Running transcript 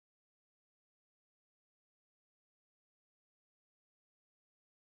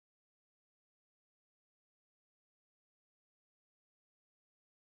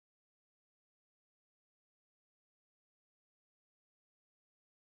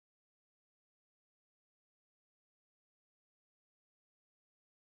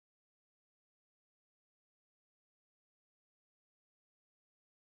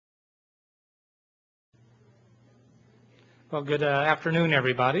Well, good afternoon,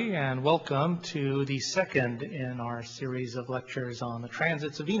 everybody, and welcome to the second in our series of lectures on the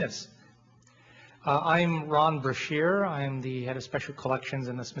transits of Venus. I'm Ron Brashear. I'm the head of special collections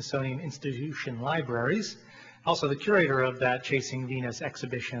in the Smithsonian Institution Libraries, also the curator of that Chasing Venus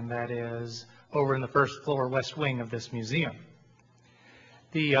exhibition that is over in the first floor west wing of this museum.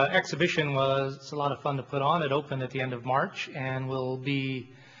 The exhibition was a lot of fun to put on. It opened at the end of March and will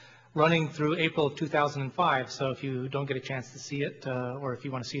be running through April of 2005, so if you don't get a chance to see it, or if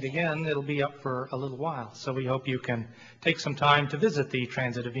you want to see it again, it'll be up for a little while. So we hope you can take some time to visit the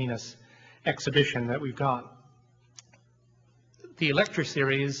Transit of Venus exhibition that we've got. The lecture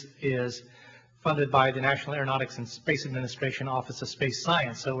series is funded by the National Aeronautics and Space Administration Office of Space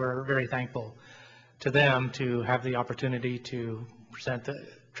Science, so we're very thankful to them to have the opportunity to present the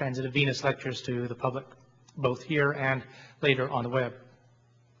Transit of Venus lectures to the public, both here and later on the web.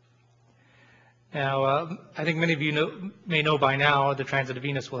 Now, I think many of you may know by now the Transit of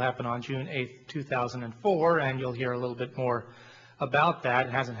Venus will happen on June 8th, 2004, and you'll hear a little bit more about that.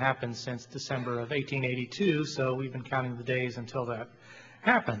 It hasn't happened since December of 1882, so we've been counting the days until that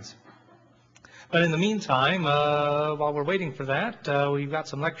happens. But in the meantime, while we're waiting for that, we've got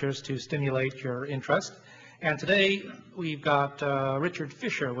some lectures to stimulate your interest. And today we've got Richard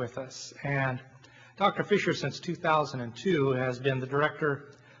Fischer with us. And Dr. Fischer, since 2002, has been the director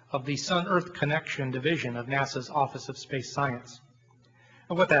of the Sun-Earth Connection Division of NASA's Office of Space Science.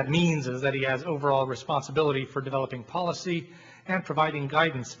 And what that means is that he has overall responsibility for developing policy and providing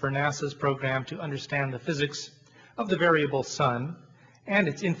guidance for NASA's program to understand the physics of the variable sun and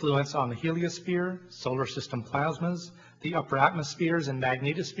its influence on the heliosphere, solar system plasmas, the upper atmospheres and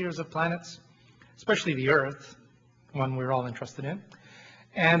magnetospheres of planets, especially the Earth, one we're all interested in,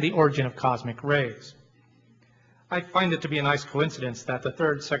 and the origin of cosmic rays. I find it to be a nice coincidence that the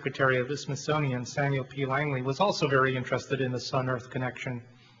third Secretary of the Smithsonian, Samuel P. Langley, was also very interested in the Sun-Earth connection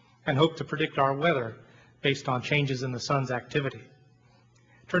and hoped to predict our weather based on changes in the sun's activity.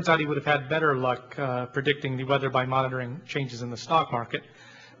 Turns out he would have had better luck predicting the weather by monitoring changes in the stock market,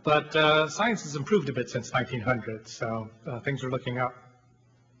 but science has improved a bit since 1900, so things are looking up.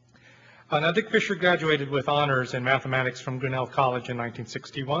 Now, Dick Fischer graduated with honors in mathematics from Grinnell College in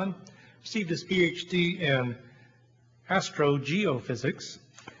 1961, received his PhD in astrogeophysics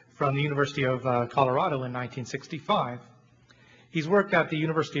from the University of Colorado in 1965. He's worked at the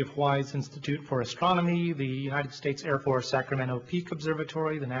University of Hawaii's Institute for Astronomy, the United States Air Force Sacramento Peak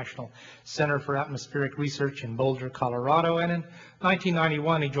Observatory, the National Center for Atmospheric Research in Boulder, Colorado, and in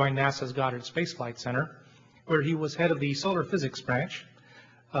 1991 he joined NASA's Goddard Space Flight Center, where he was head of the solar physics branch,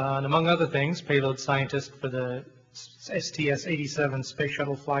 and among other things, payload scientist for the STS-87 space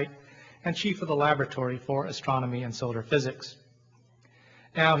shuttle flight, and chief of the Laboratory for Astronomy and Solar Physics.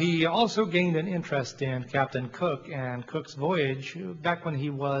 Now, he also gained an interest in Captain Cook and Cook's voyage back when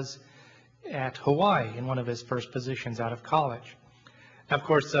he was at Hawaii in one of his first positions out of college. Now, of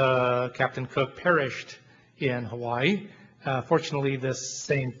course, Captain Cook perished in Hawaii. Fortunately, this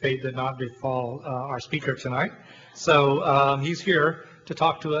same fate did not befall our speaker tonight. So he's here to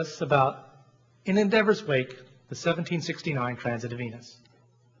talk to us about, in Endeavor's wake, the 1769 Transit of Venus.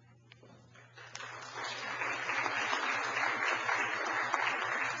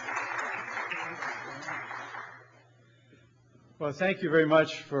 Well, thank you very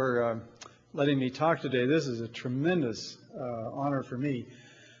much for letting me talk today. This is a tremendous honor for me.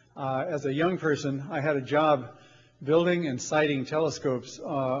 As a young person, I had a job building and sighting telescopes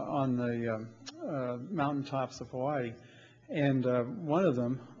on the mountaintops of Hawaii. And one of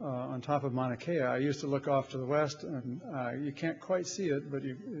them, on top of Mauna Kea, I used to look off to the west, and you can't quite see it, but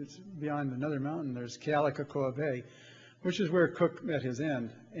it's beyond another mountain. There's Kealakakoa Bay, which is where Cook met his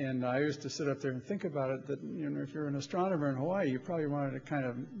end. And I used to sit up there and think about it, that if you're an astronomer in Hawaii, you probably wanted to kind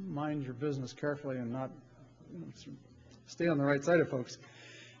of mind your business carefully and not stay on the right side of folks.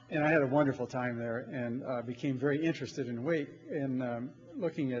 And I had a wonderful time there and became very interested in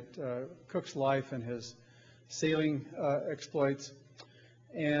looking at Cook's life and his sailing exploits.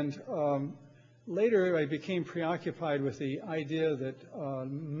 And later, I became preoccupied with the idea that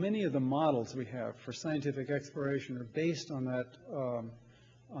many of the models we have for scientific exploration are based on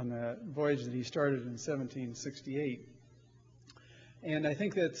that voyage that he started in 1768. And I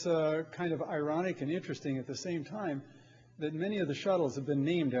think that's kind of ironic and interesting at the same time that many of the shuttles have been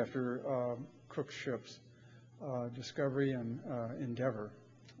named after Cook's ships, Discovery and Endeavour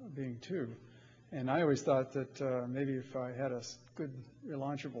being two. And I always thought that maybe if I had a good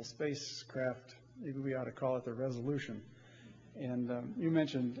relaunchable spacecraft, maybe we ought to call it the Resolution. And you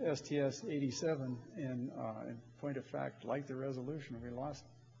mentioned STS-87, and in point of fact, like the Resolution, we lost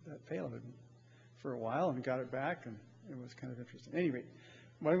that payload for a while and got it back, and it was kind of interesting. Anyway,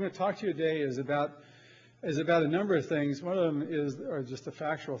 what I'm going to talk to you today is about a number of things. One of them are just the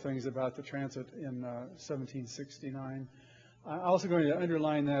factual things about the transit in 1769. I'm also going to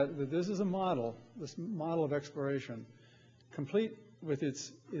underline that this is a model, this model of exploration, complete with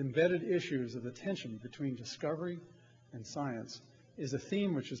its embedded issues of the tension between discovery and science, is a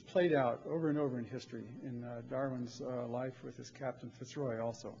theme which is played out over and over in history, in Darwin's life with his Captain Fitzroy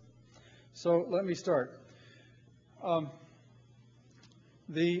also. So let me start.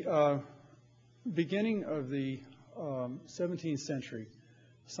 The beginning of the 17th century,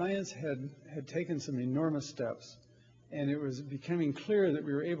 science had taken some enormous steps, and it was becoming clear that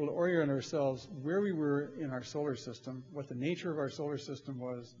we were able to orient ourselves where we were in our solar system, what the nature of our solar system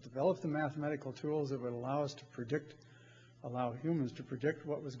was, develop the mathematical tools that would allow us to predict, allow humans to predict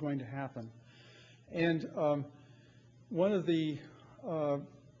what was going to happen. And one of the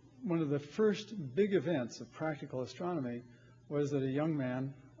first big events of practical astronomy was that a young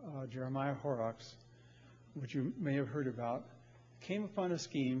man, Jeremiah Horrocks, which you may have heard about, came upon a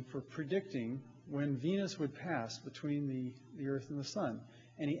scheme for predicting when Venus would pass between the Earth and the Sun.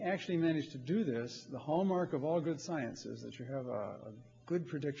 And he actually managed to do this. The hallmark of all good science is that you have a good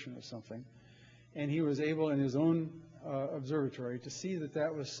prediction of something. And he was able in his own observatory to see that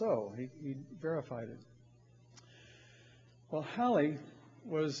that was so. He verified it. Well, Halley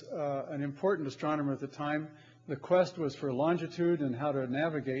was an important astronomer at the time. The quest was for longitude and how to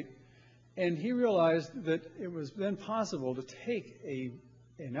navigate. And he realized that it was then possible to take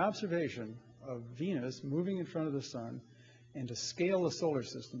an observation of Venus moving in front of the Sun and to scale the solar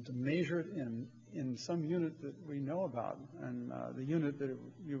system, to measure it in some unit that we know about. And the unit that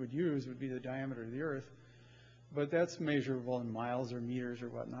you would use would be the diameter of the Earth. But that's measurable in miles or meters or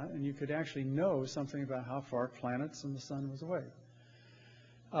whatnot. And you could actually know something about how far planets and the Sun was away.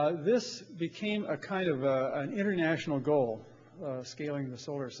 This became a kind of an international goal, scaling the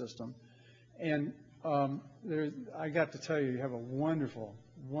solar system. And I got to tell you, you have a wonderful,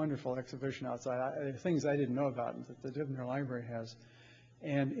 wonderful exhibition outside. Things I didn't know about that the Dibner Library has.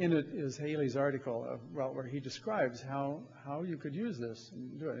 And in it is Halley's article where he describes how you could use this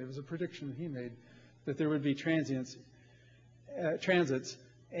and do it. It was a prediction that he made that there would be transits.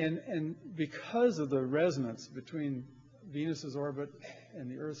 And because of the resonance between Venus's orbit and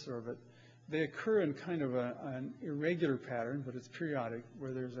the Earth's orbit, they occur in kind of an irregular pattern, but it's periodic,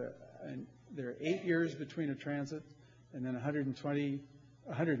 where there are 8 years between a transit, and then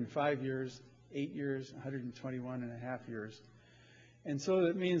 105 years, 8 years, 121 and a half years. And so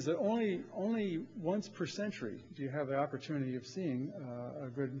that means that only once per century do you have the opportunity of seeing a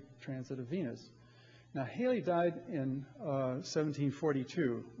good transit of Venus. Now, Halley died in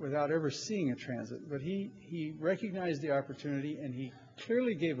 1742 without ever seeing a transit, but he recognized the opportunity, and he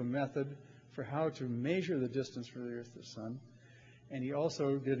clearly gave a method for how to measure the distance from the Earth to the Sun. And he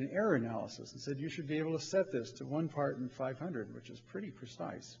also did an error analysis and said you should be able to set this to 1 part in 500, which is pretty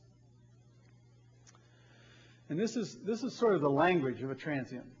precise. And this is sort of the language of a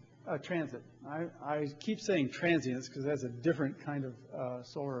transit. I keep saying transients because that's a different kind of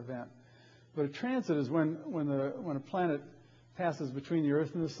solar event. But a transit is when a planet passes between the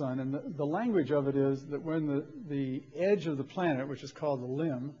Earth and the Sun, and the language of it is that when the edge of the planet, which is called the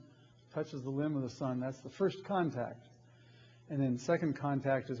limb, touches the limb of the Sun, that's the first contact. And then second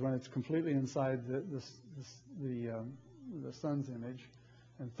contact is when it's completely inside the Sun's image.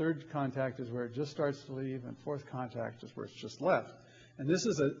 And third contact is where it just starts to leave, and fourth contact is where it's just left. And this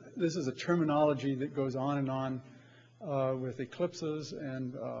is a terminology that goes on and on with eclipses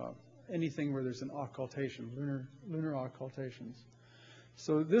and anything where there's an occultation, lunar occultations.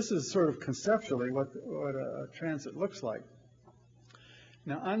 So this is sort of conceptually what a transit looks like.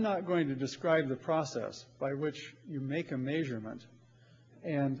 Now, I'm not going to describe the process by which you make a measurement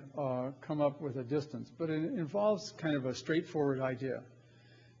and come up with a distance, but it involves kind of a straightforward idea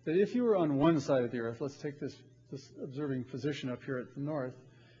that if you were on one side of the Earth, let's take this observing position up here at the north,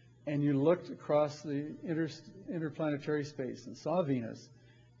 and you looked across the interplanetary space and saw Venus,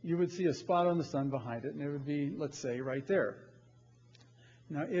 you would see a spot on the Sun behind it, and it would be, let's say, right there.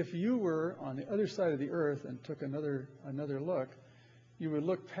 Now, if you were on the other side of the Earth and took another look, you would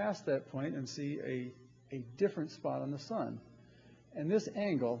look past that point and see a different spot on the Sun. And this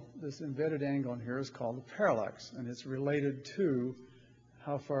angle, this embedded angle in here, is called the parallax, and it's related to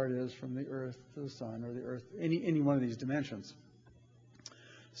how far it is from the Earth to the Sun, or the Earth, any one of these dimensions.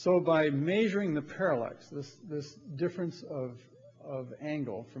 So by measuring the parallax, this difference of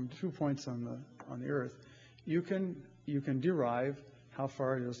angle from 2 points on the Earth, you can derive how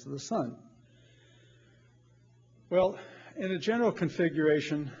far it is to the Sun. Well, in a general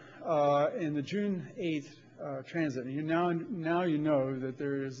configuration, in the June 8th transit. And now you know that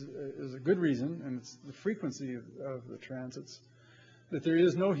there is a good reason, and it's the frequency of the transits, that there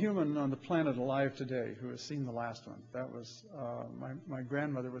is no human on the planet alive today who has seen the last one. That was, my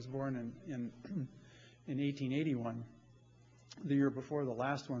grandmother was born in 1881, the year before the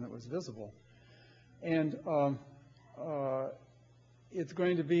last one that was visible. And it's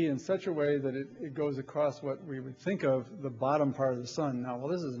going to be in such a way that it goes across what we would think of the bottom part of the sun. Now, well,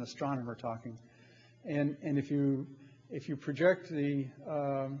 this is an astronomer talking. And if you project the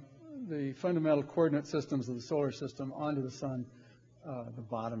fundamental coordinate systems of the solar system onto the sun, the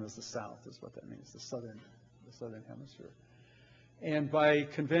bottom is the south, is what that means, the southern hemisphere. And by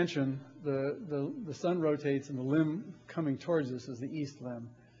convention, the sun rotates, and the limb coming towards us is the east limb.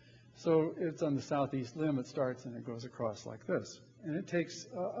 So it's on the southeast limb it starts, and it goes across like this. And it takes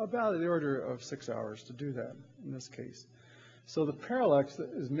about the order of 6 hours to do that in this case. So the parallax that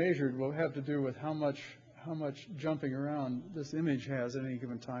is measured will have to do with how much jumping around this image has at any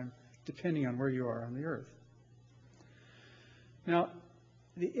given time, depending on where you are on the Earth. Now,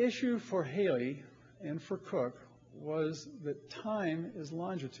 the issue for Halley and for Cook was that time is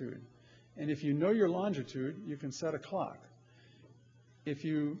longitude. And if you know your longitude, you can set a clock. If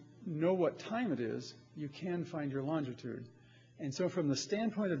you know what time it is, you can find your longitude. And so from the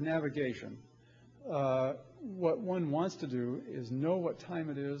standpoint of navigation, what one wants to do is know what time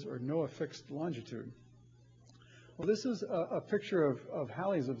it is or know a fixed longitude. Well, this is a picture of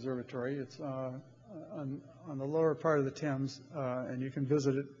Halley's observatory. It's on the lower part of the Thames, and you can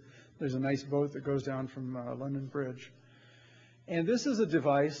visit it. There's a nice boat that goes down from London Bridge. And this is a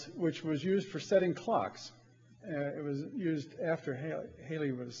device which was used for setting clocks. It was used after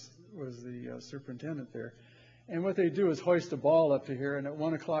Halley was the superintendent there. And what they do is hoist a ball up to here, and at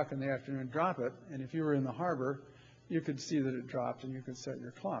 1 o'clock in the afternoon drop it. And if you were in the harbor, you could see that it dropped, and you could set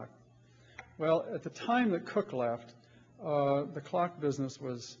your clock. Well, at the time that Cook left, the clock business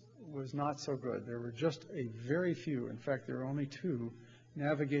was not so good. There were just a very few. In fact, there were only 2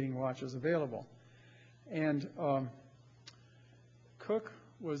 navigating watches available. And Cook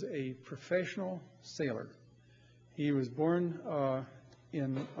was a professional sailor. He was born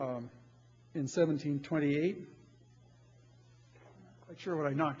in 1728. Not sure what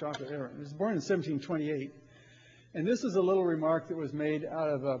I knocked off there. He was born in 1728. And this is a little remark that was made out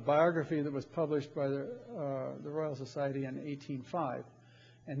of a biography that was published by the Royal Society in 1805.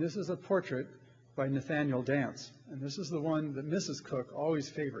 And this is a portrait by Nathaniel Dance. And this is the one that Mrs. Cook always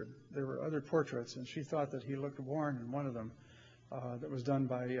favored. There were other portraits, and she thought that he looked worn in one of them that was done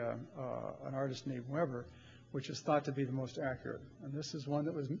by an artist named Weber, which is thought to be the most accurate. And this is one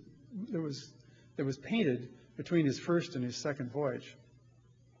that was painted between his first and his second voyage.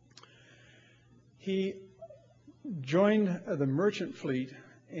 He joined the merchant fleet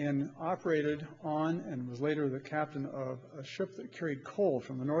and operated on and was later the captain of a ship that carried coal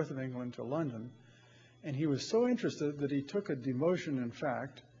from the north of England to London. And he was so interested that he took a demotion, in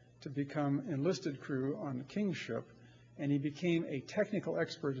fact, to become enlisted crew on the King's ship, and he became a technical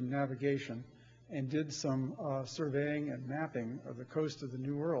expert in navigation and did some surveying and mapping of the coast of the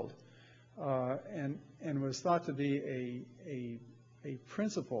New World, and was thought to be a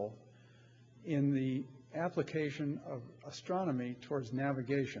principal in the application of astronomy towards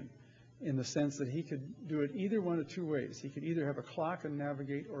navigation, in the sense that he could do it either one of 2 ways. He could either have a clock and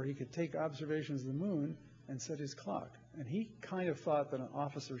navigate, or he could take observations of the moon and set his clock. And he kind of thought that an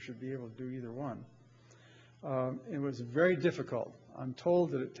officer should be able to do either one. It was very difficult. I'm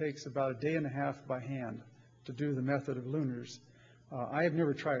told that it takes about a day and a half by hand to do the method of lunars. I have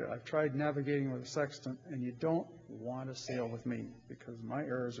never tried it. I've tried navigating with a sextant, and you don't want to sail with me because my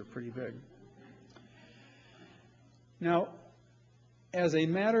errors are pretty big. Now, as a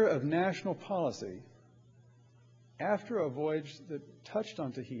matter of national policy, after a voyage that touched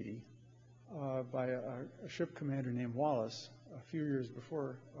on Tahiti by a ship commander named Wallace a few years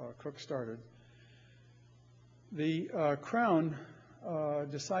before Cook started, the Crown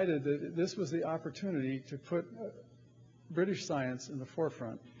decided that this was the opportunity to put British science in the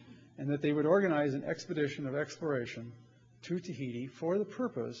forefront, and that they would organize an expedition of exploration to Tahiti for the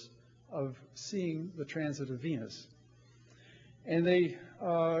purpose of seeing the transit of Venus. And they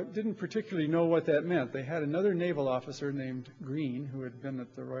didn't particularly know what that meant. They had another naval officer named Green, who had been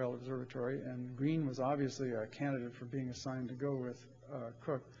at the Royal Observatory, and Green was obviously a candidate for being assigned to go with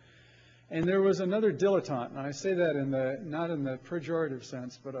Cook. And there was another dilettante, and I say that not in the pejorative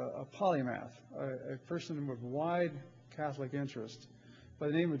sense, but a polymath, a person with wide Catholic interest, by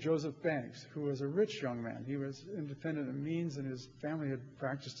the name of Joseph Banks, who was a rich young man. He was independent of means, and his family had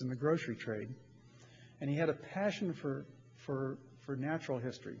practiced in the grocery trade. And he had a passion for natural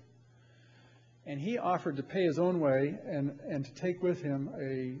history. And he offered to pay his own way and to take with him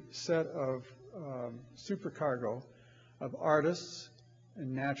a set of supercargo of artists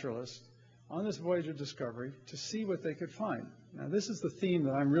and naturalists on this voyage of discovery to see what they could find. Now, this is the theme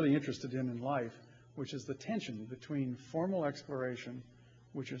that I'm really interested in life, which is the tension between formal exploration,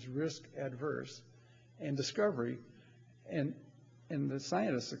 which is risk adverse, and discovery. And the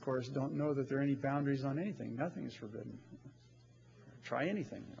scientists, of course, don't know that there are any boundaries on anything. Nothing is forbidden. Try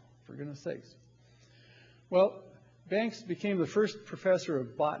anything, for goodness sakes. Well, Banks became the first professor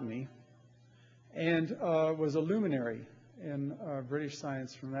of botany and was a luminary in British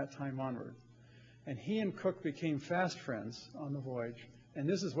science from that time onward. And he and Cook became fast friends on the voyage. And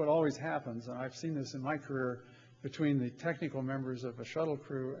this is what always happens, and I've seen this in my career between the technical members of a shuttle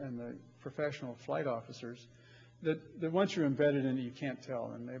crew and the professional flight officers, that once you're embedded in it, you can't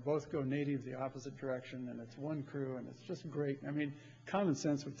tell. And they both go native the opposite direction, and it's one crew, and it's just great. I mean, common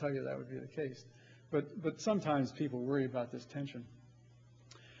sense would tell you that would be the case. But sometimes people worry about this tension.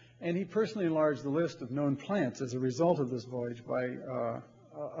 And he personally enlarged the list of known plants as a result of this voyage by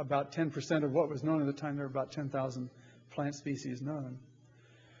about 10% of what was known at the time. There were about 10,000 plant species known.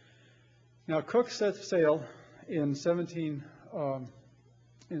 Now, Cook set sail in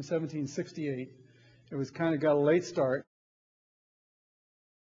 1768. It was kind of got a late start.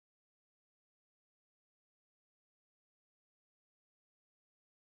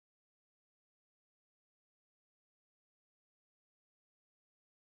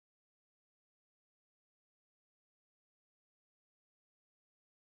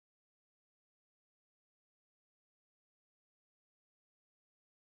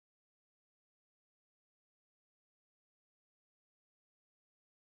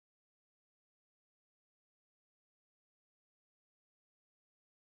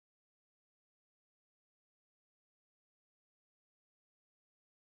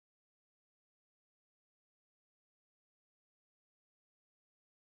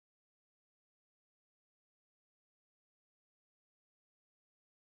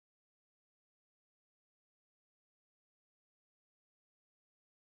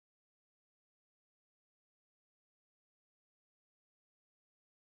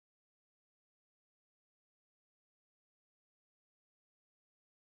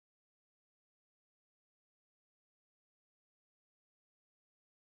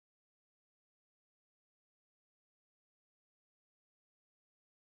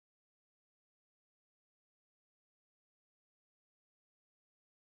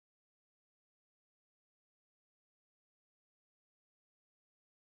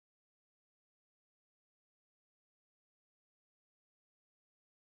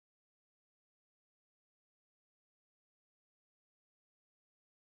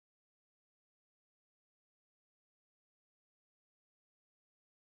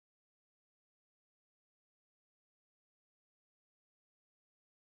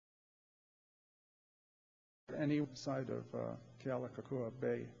 Any side of Kealakekua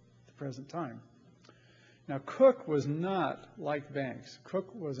Bay at the present time. Now, Cook was not like Banks.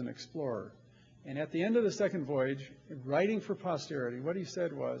 Cook was an explorer. And at the end of the second voyage, writing for posterity, what he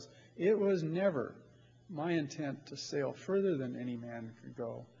said was, "It was never my intent to sail further than any man could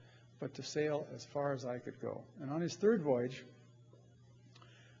go, but to sail as far as I could go." And on his third voyage,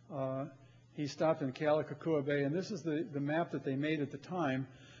 he stopped in Kealakekua Bay, and this is the map that they made at the time.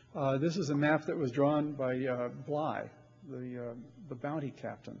 This is a map that was drawn by Bligh, the bounty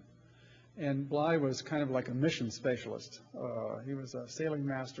captain. And Bligh was kind of like a mission specialist. He was a sailing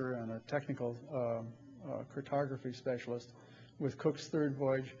master and a technical cartography specialist with Cook's third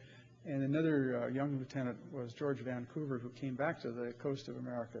voyage. And another young lieutenant was George Vancouver, who came back to the coast of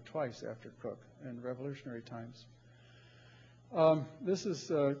America twice after Cook in revolutionary times. This is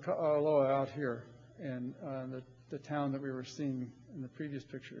Ka'aloa out here, and the town that we were seeing in the previous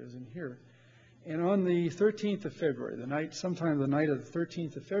picture is in here. And on the 13th of February, sometime the night of the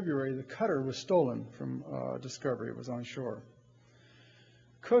 13th of February, the cutter was stolen from Discovery. It was on shore.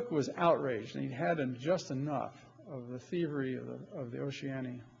 Cook was outraged, and he'd had just enough of the thievery of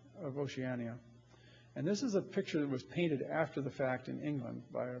Oceania. And this is a picture that was painted after the fact in England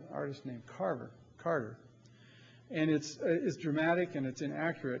by an artist named Carter. And it's dramatic and it's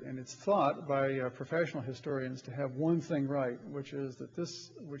inaccurate, and it's thought by professional historians to have one thing right, which is that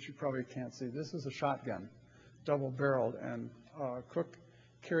this, which you probably can't see, this is a shotgun, double-barreled, and Cook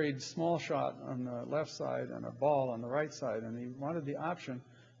carried small shot on the left side and a ball on the right side, and he wanted the option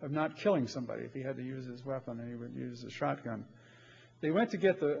of not killing somebody if he had to use his weapon, and he would use the shotgun. They went to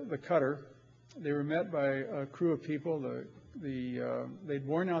get the cutter. They were met by a crew of people. They'd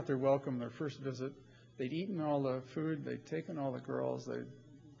worn out their welcome their first visit. They'd eaten all the food, they'd taken all the girls, they'd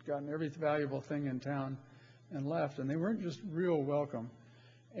gotten every valuable thing in town and left, and they weren't just real welcome.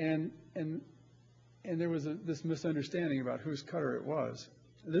 And there was this misunderstanding about whose cutter it was.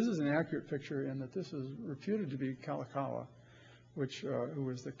 This is an accurate picture in that this is reputed to be Kalakaua, who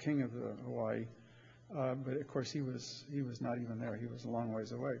was the king of the Hawaii. But of course, he was not even there. He was a long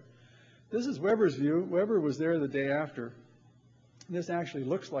ways away. This is Weber's view. Weber was there the day after. This actually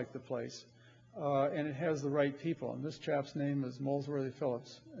looks like the place, and it has the right people. And this chap's name is Molesworthy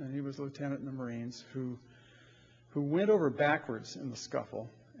Phillips, and he was a lieutenant in the Marines who went over backwards in the scuffle.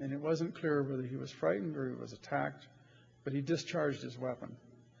 And it wasn't clear whether he was frightened or he was attacked, but he discharged his weapon.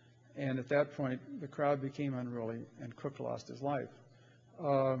 And at that point, the crowd became unruly, and Cook lost his life.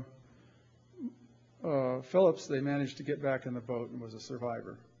 Phillips, they managed to get back in the boat and was a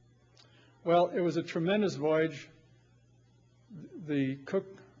survivor. Well, it was a tremendous voyage. The Cook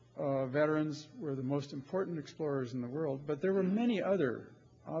veterans were the most important explorers in the world, but there were many other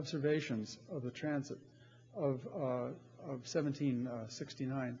observations of the transit of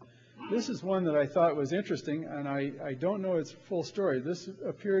 1769. This is one that I thought was interesting, and I don't know its full story. This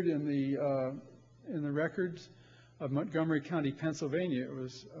appeared in the records of Montgomery County, Pennsylvania. It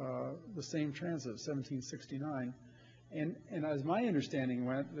was the same transit, 1769. And as my understanding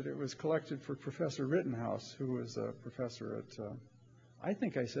went, that it was collected for Professor Rittenhouse, who was a professor at, I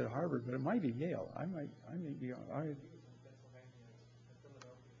think I said Harvard, but it might be Yale. I may be, you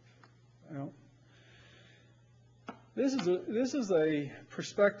know. This is a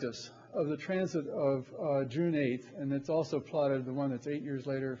prospectus of the transit of June 8th, and it's also plotted the one that's 8 years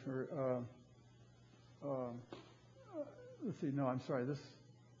later for, let's see, no, I'm sorry, this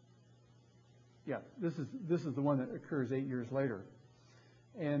is the one that occurs 8 years later.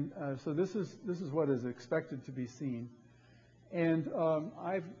 And so this is what is expected to be seen. And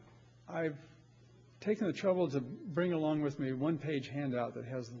I've taken the trouble to bring along with me a one-page handout that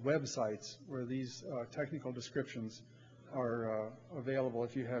has websites where these technical descriptions are available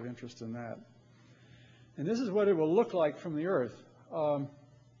if you have interest in that. And this is what it will look like from the Earth.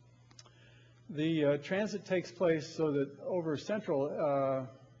 The transit takes place so that over central,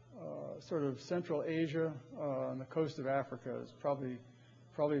 sort of Central Asia on the coast of Africa is probably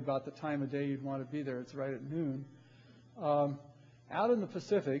about the time of day you'd want to be there. It's right at noon. Out in the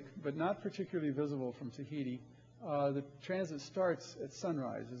Pacific, but not particularly visible from Tahiti, the transit starts at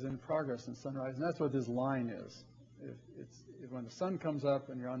sunrise, is in progress in sunrise, and that's what this line is. When the sun comes up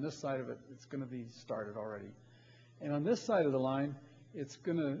and you're on this side of it, it's going to be started already. And on this side of the line, it's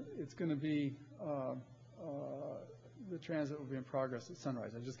going to be the transit will be in progress at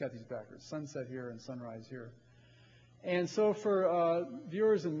sunrise. I just got these backwards: sunset here and sunrise here. And so for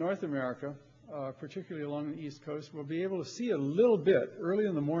viewers in North America, particularly along the East Coast, we'll be able to see a little bit early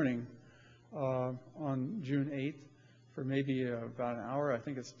in the morning on June 8th for maybe about an hour. I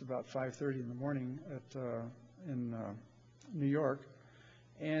think it's about 5:30 in the morning in New York.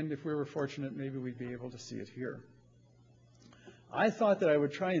 And if we were fortunate, maybe we'd be able to see it here. I thought that I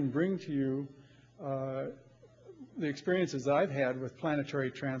would try and bring to you the experiences that I've had with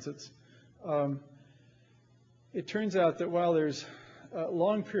planetary transits. It turns out that while there's a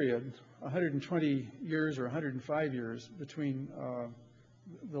long period, 120 years or 105 years between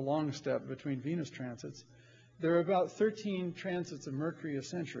the long step between Venus transits, there are about 13 transits of Mercury a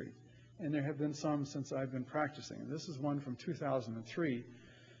century, and there have been some since I've been practicing. This is one from 2003.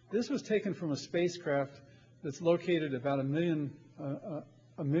 This was taken from a spacecraft that's located about a million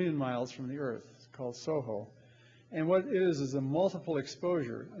miles from the Earth. It's called SOHO. And what it is a multiple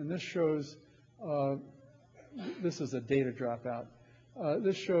exposure, and this shows, this is a data dropout.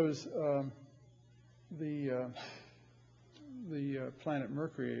 This shows the planet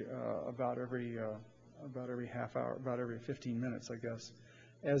Mercury about every half hour, about every 15 minutes, I guess,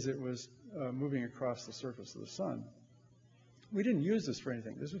 as it was moving across the surface of the sun. We didn't use this for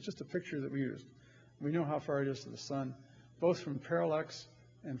anything. This was just a picture that we used. We know how far it is to the sun, both from parallax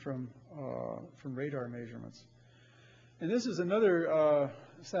and from radar measurements. And this is another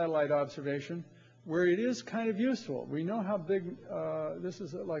satellite observation where it is kind of useful. We know how big, this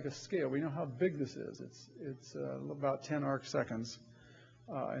is like a scale. We know how big this is. It's about 10 arc seconds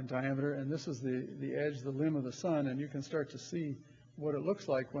in diameter, and this is the edge, the limb of the sun, and you can start to see what it looks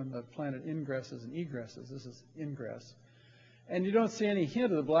like when the planet ingresses and egresses. This is ingress. And you don't see any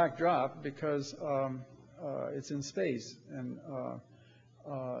hint of the black drop because it's in space, and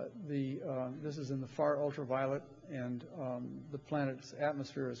this is in the far ultraviolet, and the planet's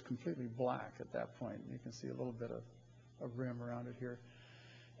atmosphere is completely black at that point. You can see a little bit of rim around it here.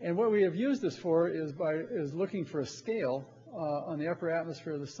 And what we have used this for is looking for a scale on the upper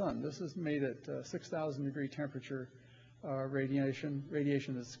atmosphere of the sun. This is made at 6,000 degree temperature radiation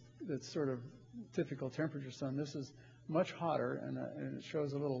that's sort of typical temperature sun. This is much hotter, and it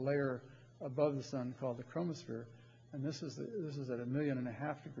shows a little layer above the sun called the chromosphere, and this is at 1.5 million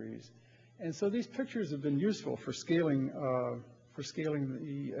degrees. And so these pictures have been useful for scaling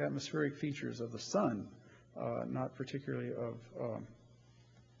the atmospheric features of the sun, not particularly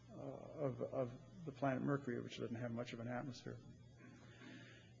of the planet Mercury, which doesn't have much of an atmosphere.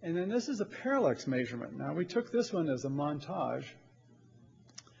 And then this is a parallax measurement. Now, we took this one as a montage,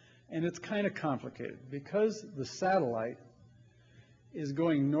 and it's kind of complicated because the satellite is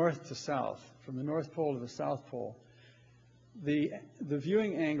going north to south, from the North Pole to the South Pole. The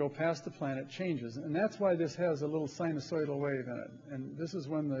viewing angle past the planet changes, and that's why this has a little sinusoidal wave in it. And this is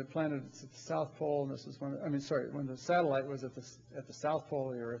when the planet is at the South Pole, and this is when when the satellite was at the South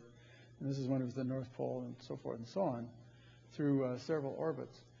Pole of the Earth, and this is when it was the North Pole, and so forth and so on, through several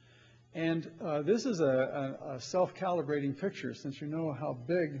orbits. And this is a self-calibrating picture. Since you know how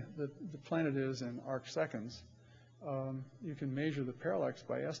big the planet is in arc seconds, you can measure the parallax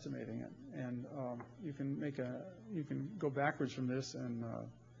by estimating it, and you can go backwards from this and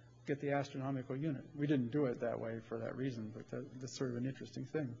get the astronomical unit. We didn't do it that way for that reason, but that's sort of an interesting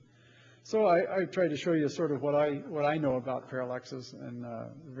thing. So I tried to show you sort of what I know about parallaxes, and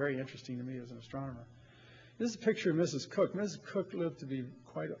very interesting to me as an astronomer. This is a picture of Mrs. Cook. Mrs. Cook lived to be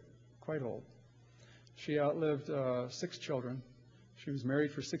quite old. She outlived 6 children. She was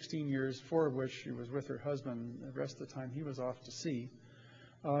married for 16 years, 4 of which she was with her husband. The rest of the time he was off to sea.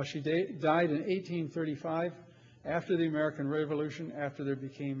 She died in 1835, after the American Revolution, after there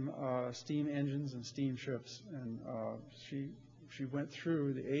became steam engines and steamships, and she went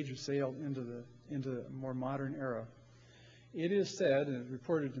through the age of sail into the more modern era. It is said, and it's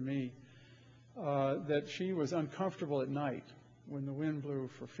reported to me, that she was uncomfortable at night when the wind blew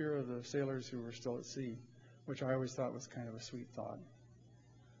for fear of the sailors who were still at sea, which I always thought was kind of a sweet thought.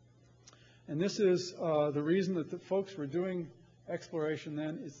 And this is the reason that the folks were doing exploration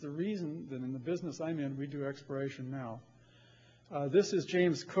then. It's the reason that in the business I'm in, we do exploration now. This is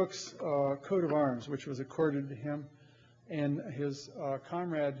James Cook's coat of arms, which was accorded to him, and his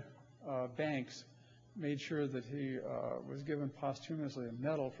comrade Banks made sure that he was given posthumously a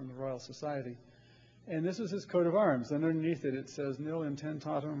medal from the Royal Society. And this is his coat of arms, and underneath it, it says nil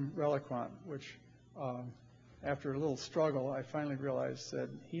intentatum reliquant, which after a little struggle, I finally realized said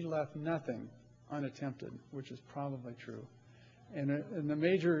he left nothing unattempted, which is probably true. And the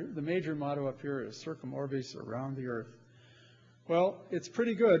major motto up here is circum orbis, around the Earth. Well, it's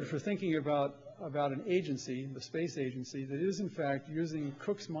pretty good for thinking about an agency, the space agency, that is in fact using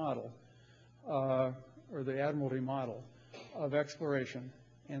Cook's model, or the Admiralty model, of exploration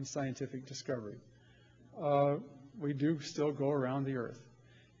and scientific discovery. We do still go around the Earth.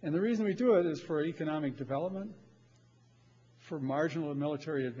 And the reason we do it is for economic development, for marginal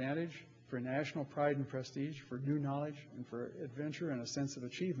military advantage, for national pride and prestige, for new knowledge, and for adventure and a sense of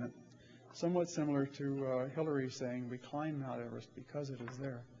achievement. Somewhat similar to Hillary saying, we climb Mount Everest because it is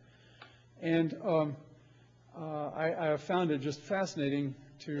there. And I have found it just fascinating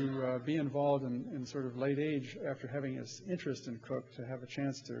to be involved in sort of late age after having this interest in Cook, to have a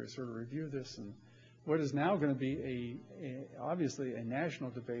chance to sort of review this and what is now going to be obviously a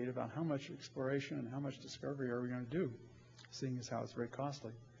national debate about how much exploration and how much discovery are we going to do, seeing as how it's very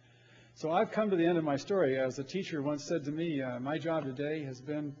costly. So I've come to the end of my story. As a teacher once said to me, my job today has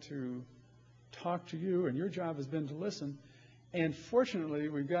been to talk to you, and your job has been to listen. And fortunately,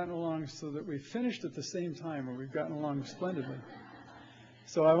 we've gotten along so that we finished at the same time, and we've gotten along splendidly.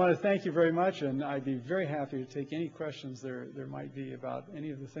 So I want to thank you very much, and I'd be very happy to take any questions there might be about any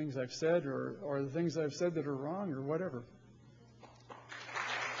of the things I've said, or the things I've said that are wrong, or whatever.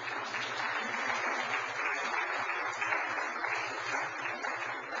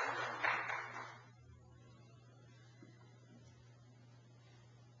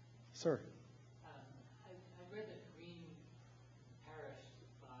 Sir. I read that Green perished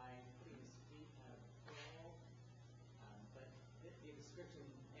by putting his feet on a pole, but the description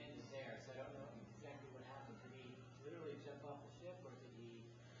ends there, so I don't know exactly what happened. Did he literally jump off the ship, or did he?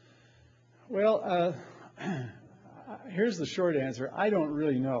 Well, here's the short answer. I don't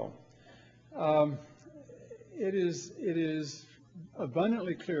really know. It is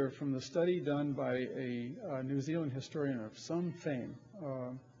abundantly clear from the study done by a New Zealand historian of some fame,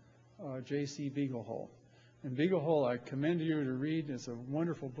 J.C. Beaglehole. And Beaglehole, I commend you to read. It's a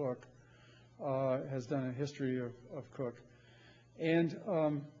wonderful book. Has done a history of Cook. And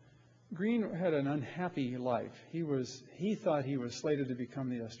Green had an unhappy life. He thought he was slated to become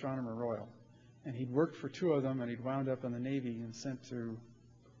the Astronomer Royal. And he'd worked for 2 of them, and he'd wound up in the Navy and sent to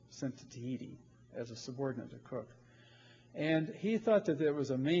Tahiti as a subordinate to Cook. And he thought that there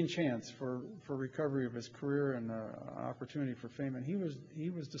was a main chance for recovery of his career and opportunity for fame. And he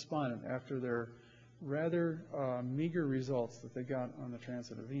was despondent after their rather meager results that they got on the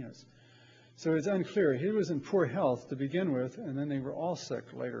transit of Venus. So it's unclear. He was in poor health to begin with, and then they were all sick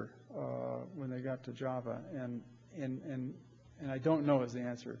later when they got to Java. And I don't know is the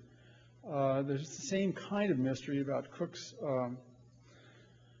answer. There's the same kind of mystery about Cook's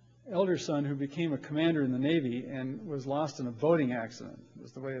elder son, who became a commander in the Navy and was lost in a boating accident,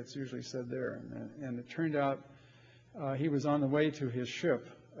 was the way it's usually said there. And it turned out he was on the way to his ship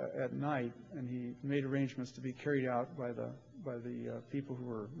at night, and he made arrangements to be carried out by the people who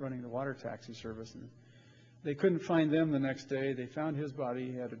were running the water taxi service. And they couldn't find them the next day. They found his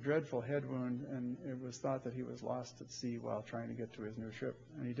body. He had a dreadful head wound, and it was thought that he was lost at sea while trying to get to his new ship,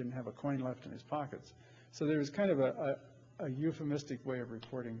 and he didn't have a coin left in his pockets. So there was kind of a euphemistic way of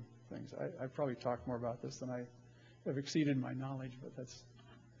reporting things. I probably talked more about this than I have exceeded my knowledge, but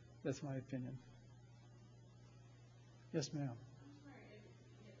that's my opinion. Yes, ma'am.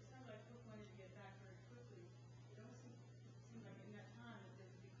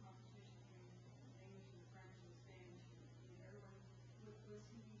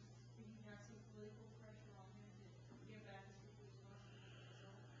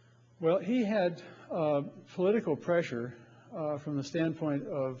 Well, he had political pressure from the standpoint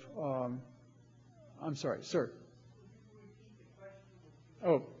of, I'm sorry, sir.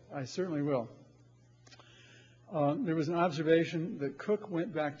 Oh, I certainly will. There was an observation that Cook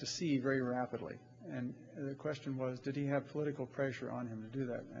went back to sea very rapidly. And the question was, did he have political pressure on him to do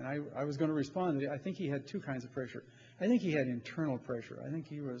that? And I was going to respond. I think he had two kinds of pressure. I think he had internal pressure. I think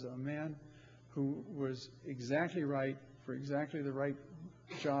he was a man who was exactly right for exactly the right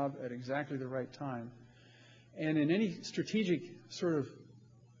job at exactly the right time. And in any strategic sort of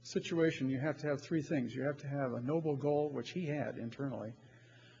situation, you have to have three things. You have to have a noble goal, which he had internally,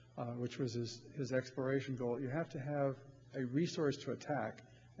 which was his exploration goal. You have to have a resource to attack,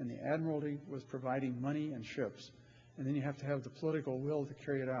 and the Admiralty was providing money and ships. And then you have to have the political will to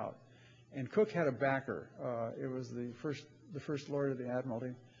carry it out. And Cook had a backer. It was the first Lord of the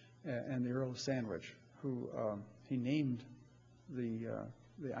Admiralty and the Earl of Sandwich, who he named the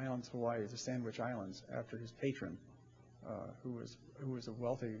islands of Hawaii, the Sandwich Islands, after his patron, who was a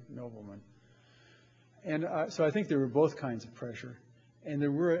wealthy nobleman. And so I think there were both kinds of pressure. And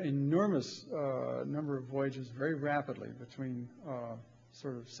there were an enormous number of voyages very rapidly between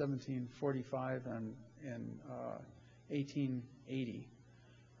sort of 1745 and 1880.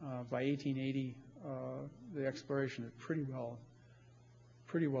 By 1880, the exploration had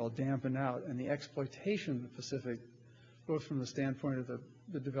pretty well dampened out, and the exploitation of the Pacific, both from the standpoint of the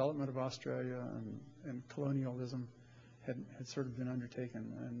development of Australia and colonialism, had sort of been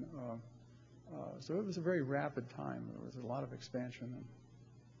undertaken. And so it was a very rapid time. There was a lot of expansion. And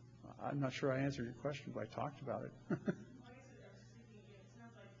I'm not sure I answered your question, but I talked about it.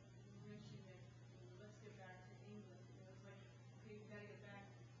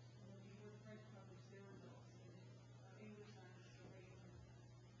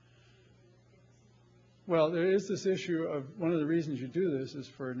 Well, there is this issue of one of the reasons you do this is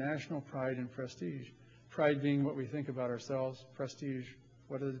for national pride and prestige. Pride being what we think about ourselves, prestige,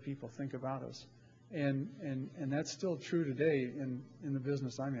 what other people think about us. And that's still true today in the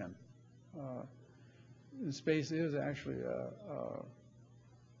business I'm in. Space is actually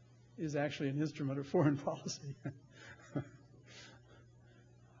an instrument of foreign policy,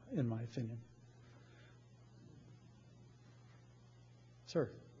 in my opinion. Sir.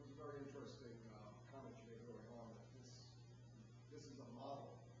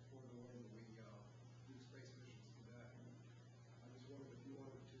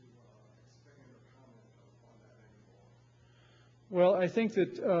 Well, I think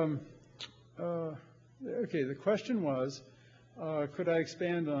that, okay, the question was, could I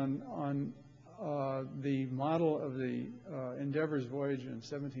expand on the model of the Endeavour's voyage in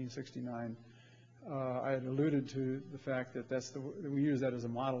 1769? I had alluded to the fact that we use that as a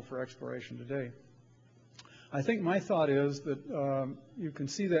model for exploration today. I think my thought is that you can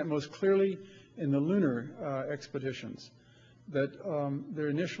see that most clearly in the lunar expeditions, that they're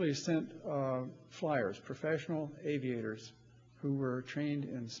initially sent flyers, professional aviators, who were trained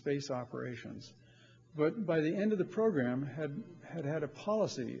in space operations. But by the end of the program, had a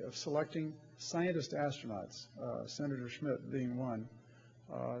policy of selecting scientist astronauts, Senator Schmidt being one.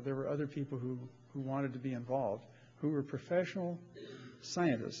 There were other people who wanted to be involved, who were professional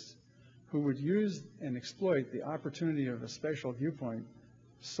scientists who would use and exploit the opportunity of a special viewpoint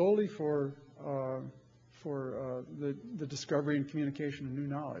solely for the discovery and communication of new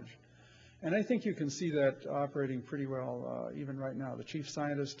knowledge. And I think you can see that operating pretty well even right now. The chief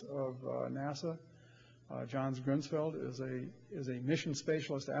scientist of NASA, Johns Grunsfeld, is a mission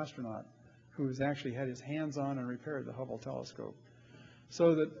spatialist astronaut who has actually had his hands on and repaired the Hubble telescope.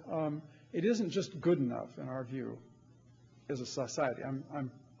 So that it isn't just good enough in our view as a society.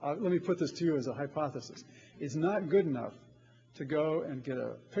 Let me put this to you as a hypothesis. It's not good enough to go and get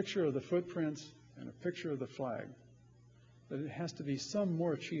a picture of the footprints and a picture of the flag. That it has to be some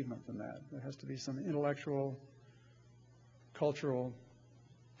more achievement than that. There has to be some intellectual, cultural,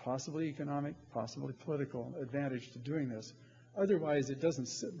 possibly economic, possibly political advantage to doing this. Otherwise, it doesn't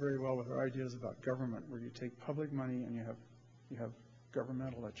sit very well with our ideas about government, where you take public money and you have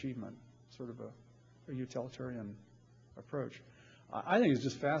governmental achievement, sort of a utilitarian approach. I think it's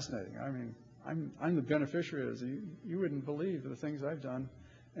just fascinating. I mean, I'm the beneficiary of this. You wouldn't believe the things I've done,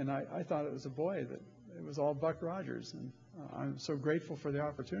 and I thought it was a boy that it was all Buck Rogers, and I'm so grateful for the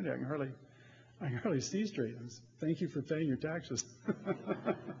opportunity. I can hardly see straight. Thank you for paying your taxes.